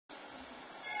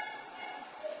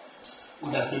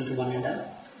Good afternoon to one and all.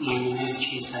 My name is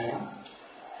J. Saya.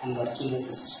 I am working as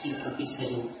assistant professor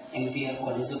in MVR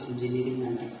College of Engineering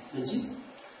and Technology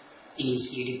in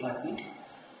ECE department.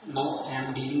 Now I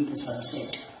am dealing the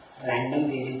subject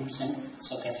random variables and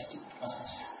stochastic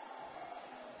process.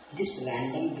 These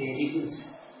random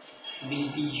variables will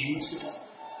be used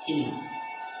in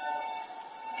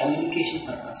communication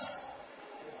purpose.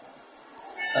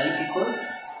 Why? Because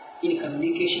in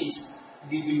communications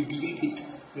we will deal with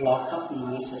lot of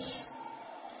noises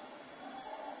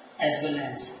as well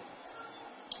as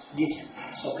this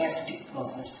stochastic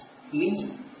process.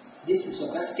 Means this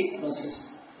stochastic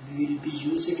process will be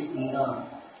used in the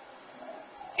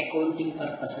accounting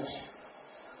purposes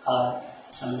or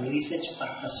some research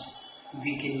purpose.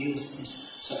 We can use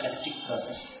this stochastic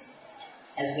process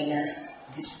as well as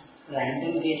this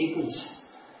random variables.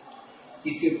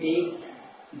 If you take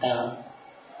the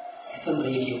FM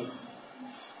radio,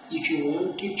 if you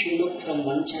want to tune up from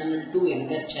one channel to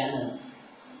another channel,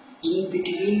 in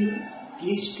between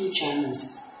these two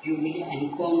channels you will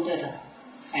encounter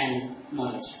an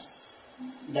noise.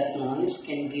 That noise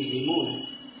can be removed,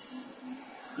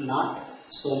 not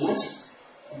so much,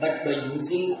 but by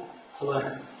using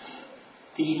our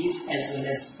theories as well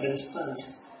as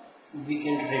principles, we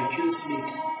can reduce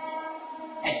it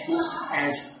at most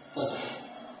as possible.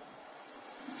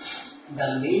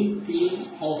 The main theme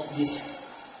of this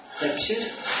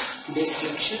today's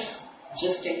lecture,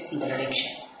 just an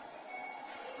introduction.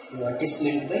 What is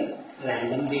meant by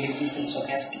random variables and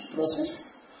stochastic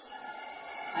process,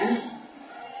 and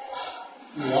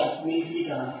what will be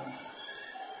the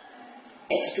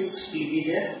textbooks will be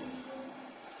there,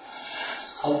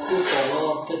 how to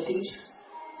follow up the things,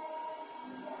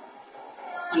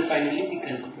 and finally we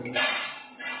conclude.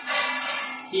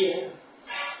 Here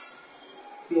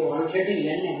you already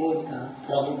learned about the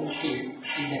probability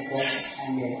in the process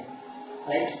standard,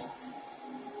 right?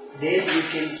 There you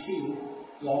can see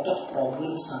lot of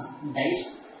problems on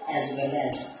dice as well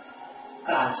as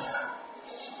cards.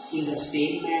 In the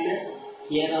same manner,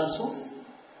 here also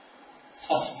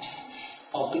first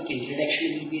topic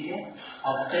introduction will be there.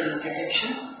 After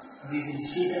introduction, we will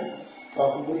see the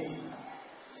probability,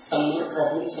 some more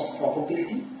problems of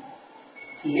probability.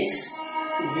 Next,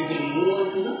 we will move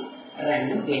on to the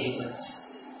random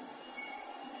variables.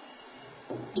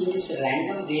 In this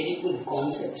random variable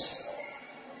concept,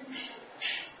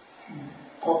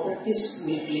 properties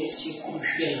will play a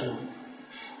crucial role,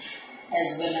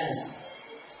 as well as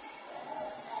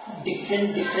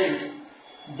different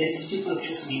density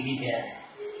functions will be there.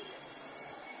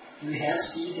 We have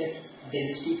seen that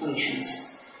density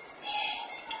functions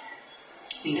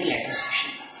in the later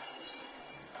section.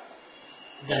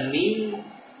 The main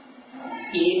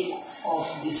aim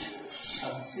of this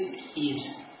subject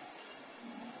is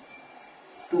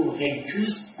to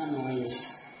reduce the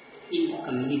noise in the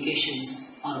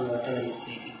communications or whatever it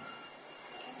may be.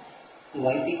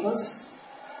 Why? Because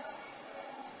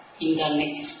in the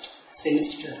next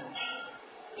semester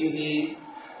you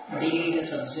will deal with the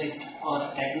subject or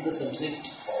tackle the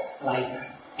subject like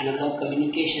analog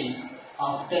communication.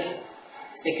 After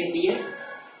second year,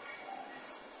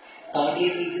 third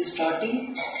year will be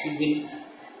starting, you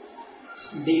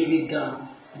will deal with the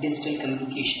digital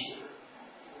communication.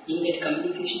 In that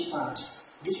communication parts,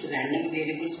 these random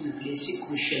variables will play a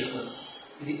crucial role.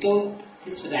 Without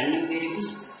these random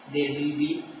variables, there will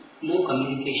be no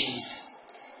communications.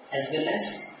 As well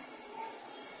as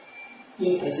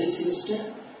in present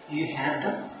semester, you have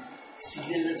the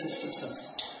signal and system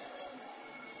subject.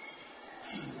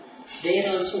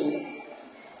 There also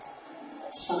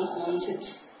some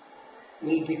concepts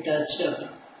will be touched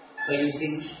up by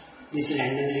using these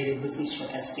random variables in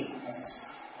stochastic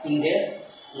process. In there,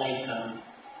 like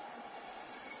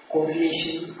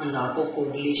correlation and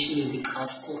auto-correlation in the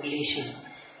cross correlation,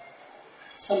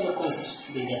 some more concepts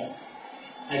will be there.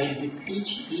 I will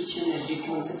teach each and every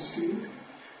concept to you.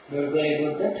 Don't worry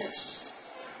about that.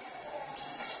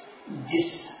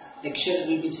 This lecture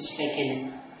will be just like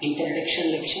an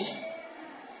introduction lecture.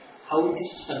 How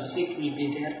this subject will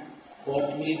be there,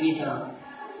 what will be the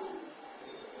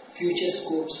future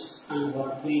scopes, and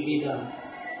what will be the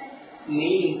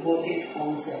main important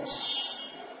concepts,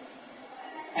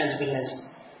 as well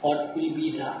as what will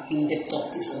be the in-depth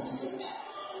of the subject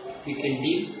we can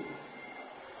deal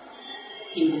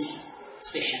in this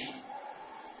session.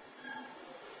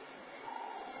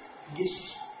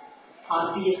 This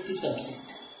RVSP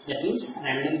subject, that means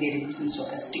random variables in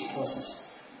stochastic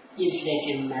process, is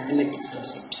like a mathematics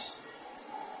subject.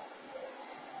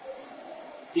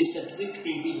 This subject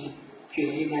will be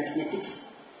purely mathematics,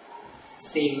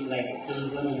 same like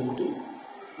M1 and M2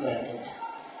 like that.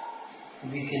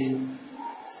 we can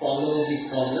follow the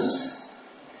problems,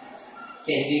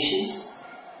 derivations,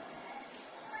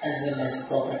 as well as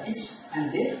properties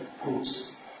and their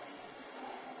proofs.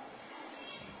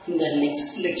 In the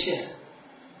next lecture,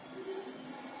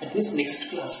 that means next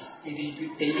class, I will be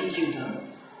telling you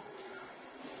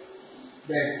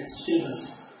the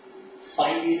syllabus.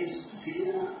 5 units,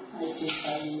 I think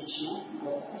 5 units now,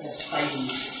 yes, 5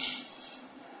 units.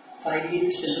 5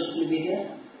 units syllabus will be there.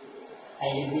 I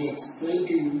will be explaining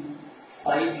to you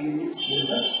 5 units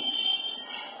syllabus,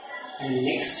 and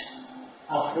next,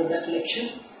 after that lecture,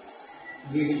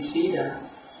 we will see the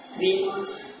 3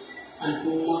 marks and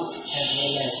 2 marks as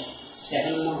well as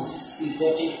 7 marks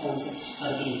important concepts for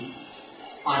the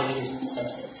RVSP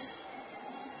subject.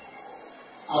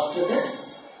 After that,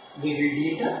 we will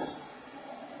deal the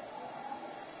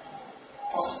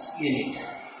first unit,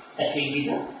 that will be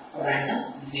the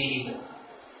random variable.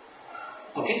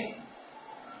 Okay?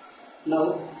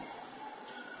 Now,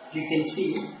 you can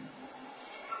see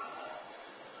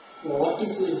what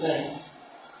is meant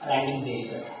by random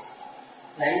variable.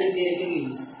 Random variable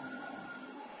means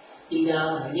in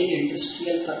the real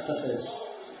industrial purposes,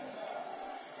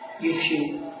 if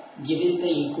you given the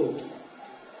input,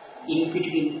 in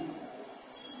between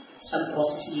some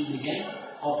process will be done,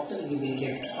 after you will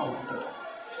get the output.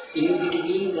 In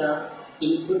between the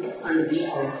input and the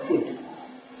output,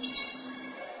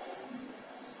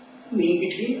 in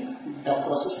between the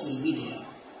process will be there.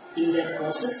 In that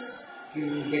process, you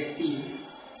will get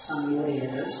some more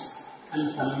errors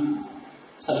and some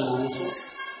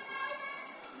noises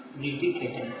will be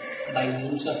getting by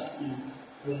means of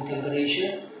room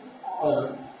temperature or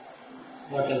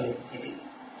whatever it may be.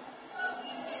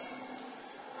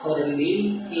 Our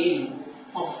main aim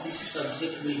of this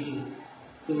subject will be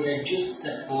to reduce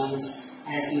the noise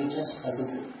as much as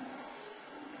possible.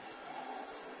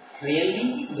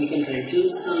 Really, we can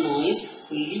reduce the noise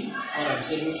fully or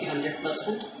absolutely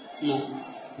 100%? No,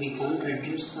 we can't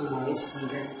reduce the noise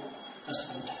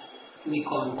 100%. We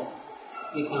can't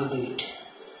do it.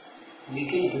 We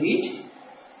can do it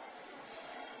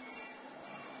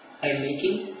by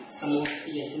making some of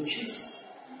the assumptions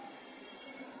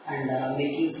and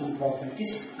making some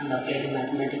properties and apply the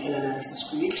mathematical analysis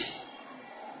to it,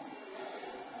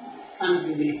 and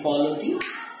we will follow the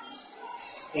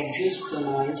reduce the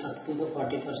noise up to the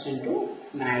 40% to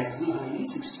maximum only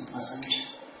 60%.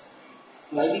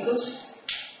 Why? Because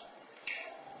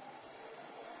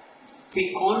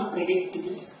we can't predict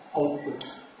the output.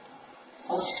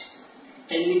 First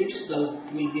 10 minutes the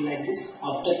output will be like this,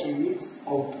 after 10 minutes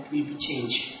output will be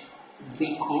changed.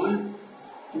 We can't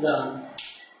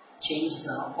change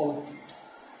the output.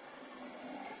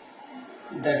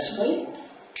 That's why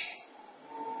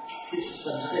this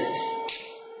subject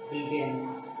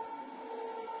will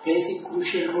plays a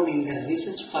crucial role in the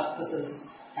research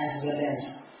purposes as well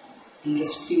as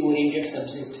industry oriented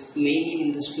subject, mainly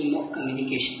in the stream of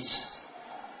communications.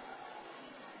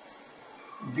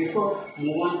 Before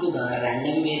move on to the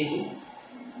random variable,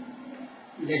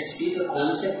 let's see the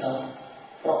concept of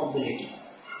probability.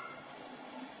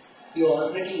 You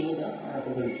already know the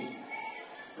probability,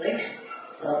 right?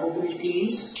 Probability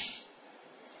means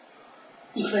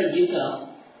if I give the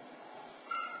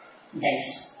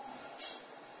dice,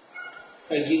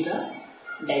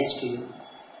 to you,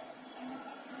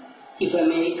 if I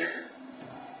make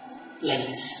like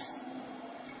this,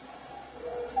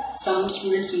 some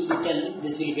students will be telling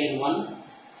this will get 1,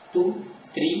 2,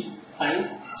 3, 5,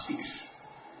 6.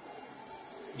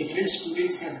 Different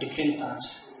students have different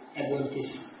thoughts about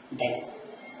this die.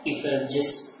 If I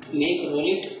just roll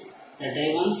it, the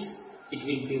die once, it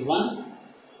will be 1,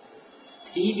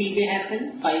 3 will be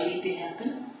happen, 5 will be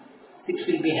happen, 6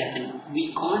 will be happen.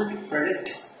 We can't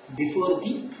predict before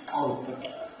the output.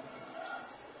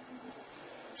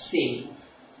 Same.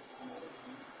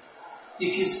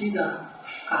 If you see the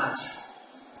cards,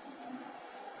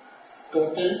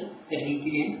 total there will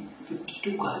be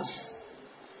 52 cards,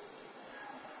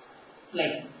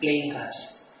 like playing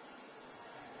cards.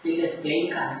 In the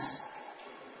playing cards,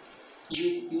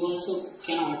 you also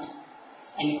cannot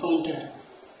encounter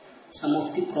some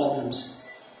of the problems,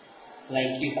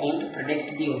 like you can't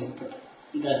predict the output.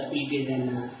 That will be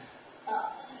then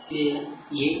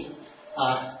A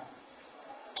or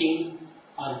king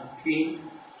or queen,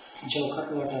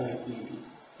 joker, whatever it may be.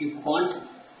 You can't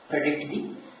predict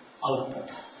the output.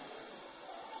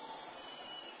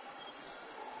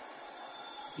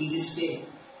 In this way,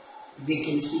 we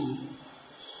can see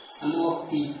some of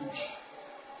the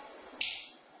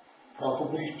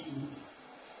probability.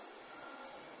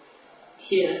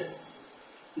 Here,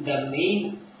 the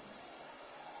main,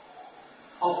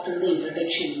 after the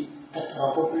introduction, the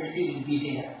probability will be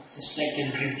there, just like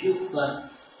in review for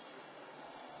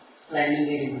random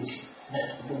variables. The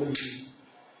probability,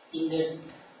 in that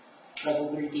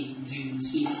probability we will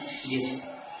see yes,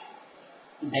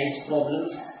 dice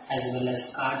problems as well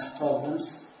as cards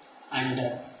problems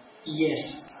and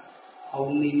years, how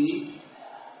many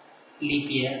leap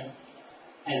year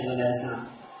as well as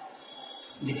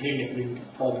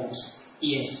different problems,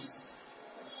 years.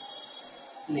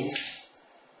 Next,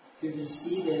 we will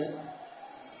see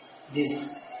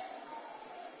this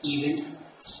events,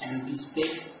 sample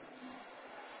space,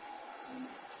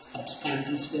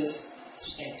 subsample space,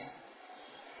 set.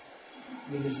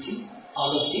 We will see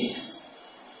all of these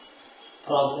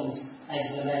problems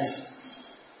as well as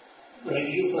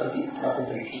review for the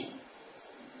probability.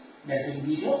 That will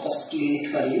be the first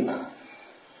unit for you.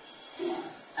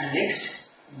 And next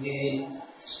we will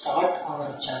start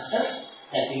our chapter,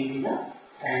 that will be the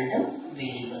random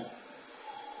variable.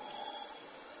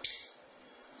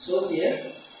 So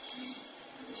here,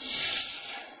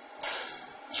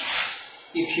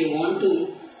 if you want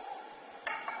to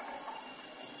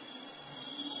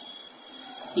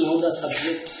know the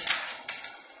subjects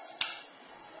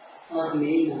or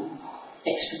main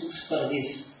textbooks for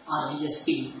this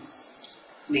RVSP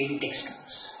main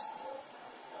textbooks,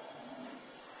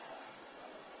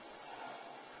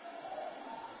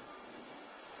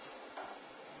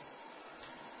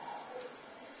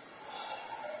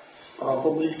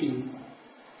 probability,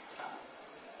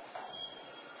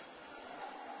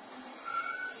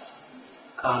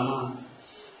 comma,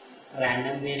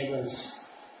 random variables,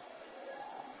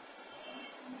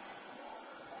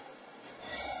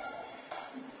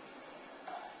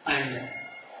 and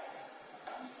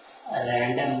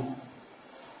random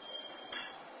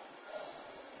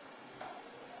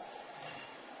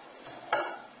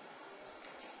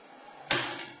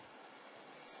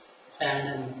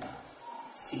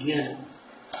signal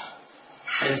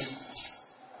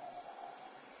principles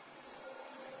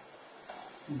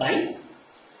by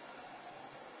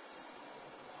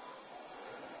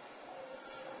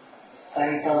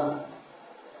Python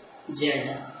Z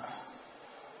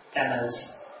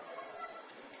tables.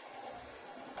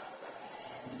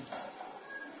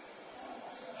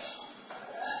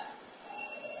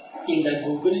 In the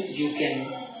Google you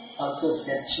can also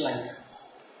search like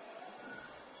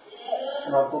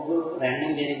probable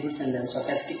random variables and the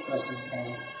stochastic process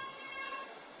by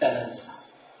tables.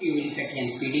 You will get a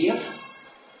PDF.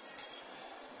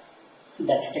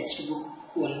 That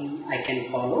textbook one I can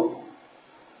follow,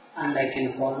 and I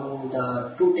can follow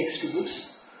the two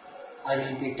textbooks. I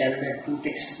will be tell the two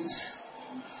textbooks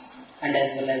and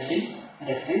as well as the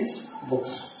reference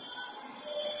books.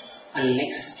 And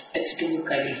next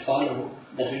textbook I will follow,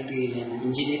 that will be an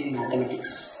engineering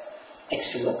mathematics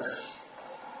textbook.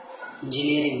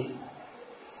 Engineering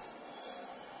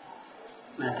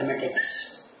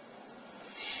mathematics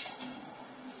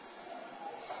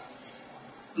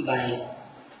by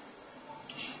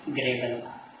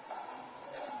Grable.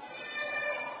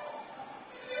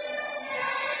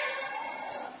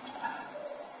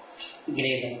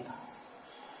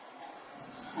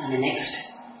 And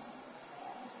next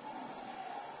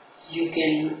you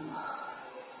can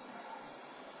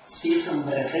see some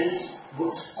reference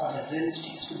books or reference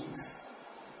textbooks.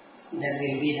 There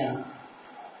will be the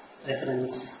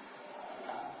reference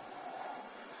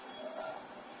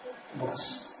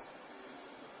books.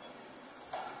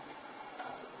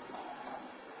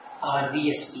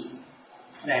 RVSP,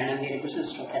 Random Variables and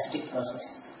Stochastic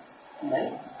Process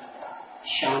by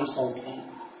Shams Outline.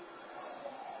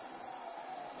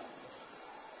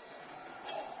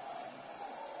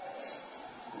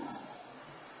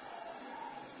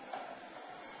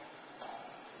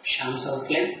 Shams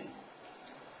Outline,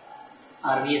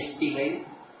 RVSP guide,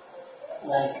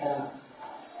 like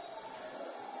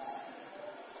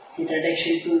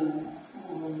Introduction to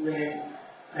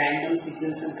Random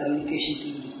Signals and Communication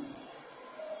Theory,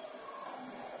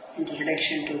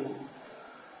 Introduction to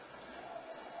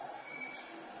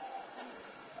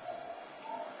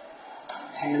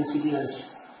Random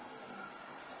Signals,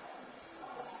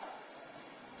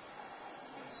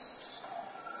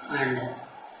 and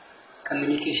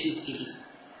Communication Theory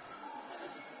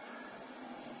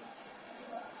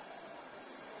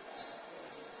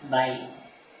by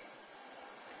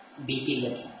B.P.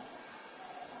 Lati.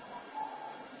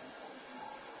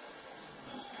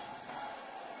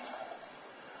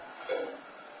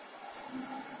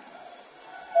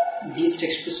 These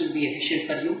textbooks will be efficient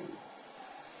for you.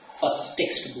 First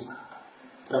textbook,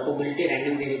 Probability,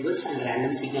 Random Variables and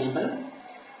Random Signal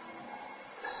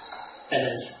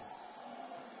tables.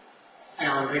 I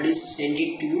already sent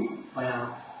it to you via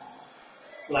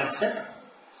WhatsApp.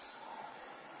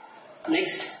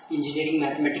 Next, Engineering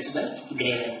Mathematics by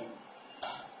grade.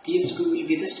 These two will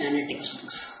be the standard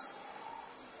textbooks.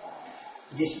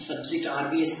 This subject,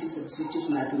 RVSP subject, is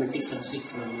mathematics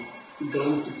subject only.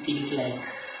 Don't think like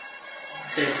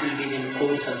that will be the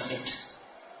core subject.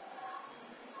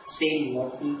 Same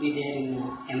what will be there in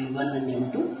M1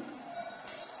 and M2,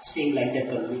 same like that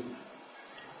only.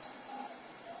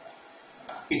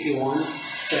 If you want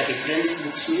the reference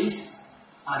books means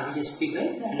RVSP by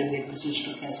random variables and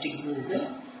stochastic by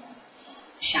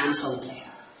Sham's outline.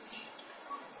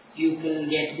 You can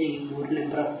get the more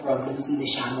number of problems in the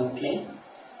Sham outline.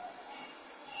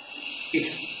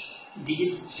 If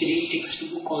these three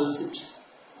textbook concepts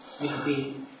will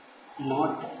be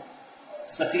not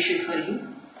sufficient for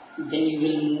you, then you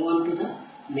will move on to the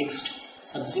next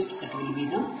subject, that will be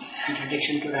the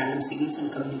Introduction to Random Signals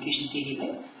and Communication Theory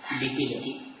by B.P.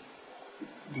 Rathi.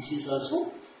 This is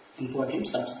also important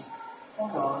subject.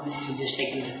 This is just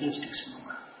like a reference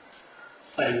textbook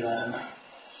for your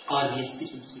RVSP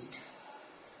subject.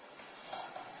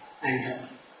 And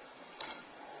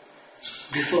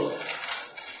before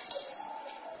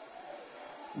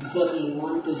we move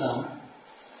on to the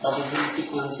probability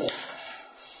concept,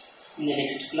 in the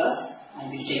next class I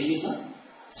will tell you the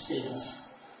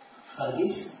syllabus for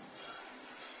this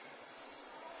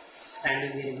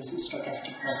random variables and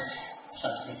stochastic process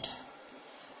subject.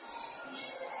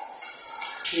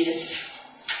 Here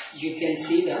you can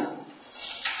see the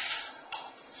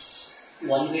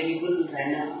one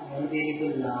random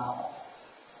variable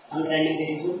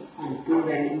and two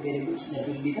random variables, that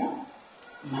will be the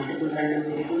multiple random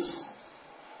variables,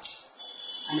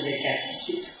 and their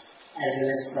characteristics as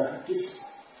well as properties.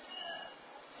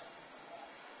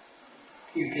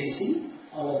 You can see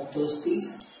all of those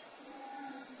things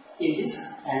in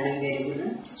this random variable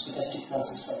and stochastic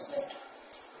process subject.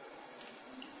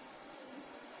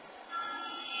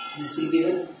 This will be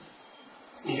the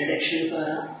introduction for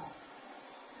a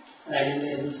random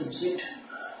variable subject.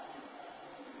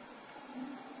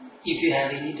 If you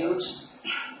have any doubts,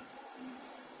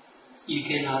 you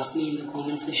can ask me in the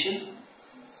comment section.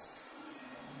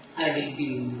 I will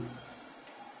be.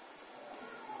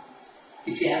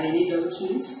 If you have any doubts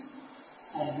means,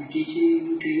 I will be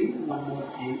teaching to you one more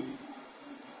time,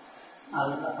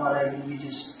 or I will be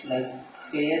just like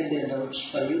clear the doubts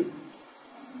for you.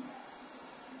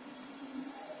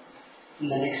 In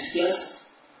the next class,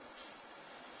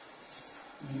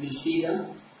 we will see the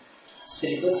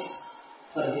syllabus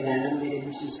for the random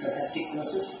variables and stochastic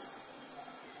process.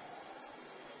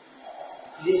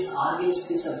 This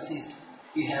RVSP subject,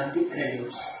 you have the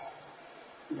credits.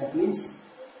 That means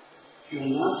you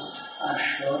must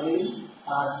surely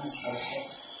pass this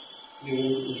subject.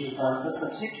 If you pass the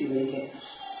subject, you will get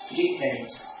 3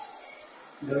 credits.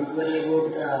 Don't worry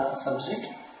about the subject.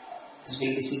 This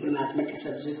will be simple mathematics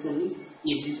subject only,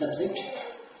 easy subject.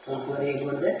 Don't worry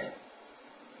about that.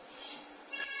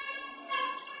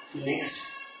 Next,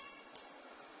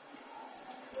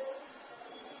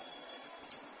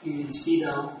 you will see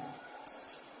the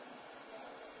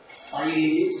 5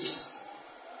 units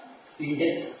in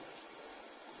depth,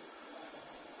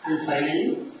 and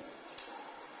finally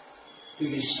we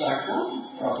will start the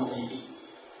probability.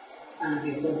 And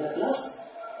before the class,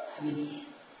 I will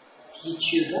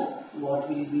teach you the what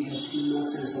will be the 3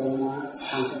 marks and 7 marks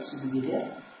concepts will be there.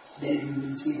 Then we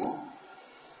will see the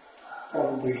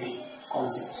probability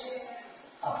concepts.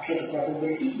 After the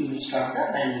probability, we will start the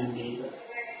random variable.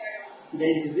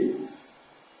 Then we will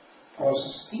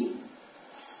process the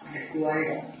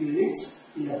required units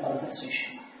in the further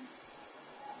session.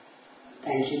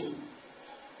 Thank you.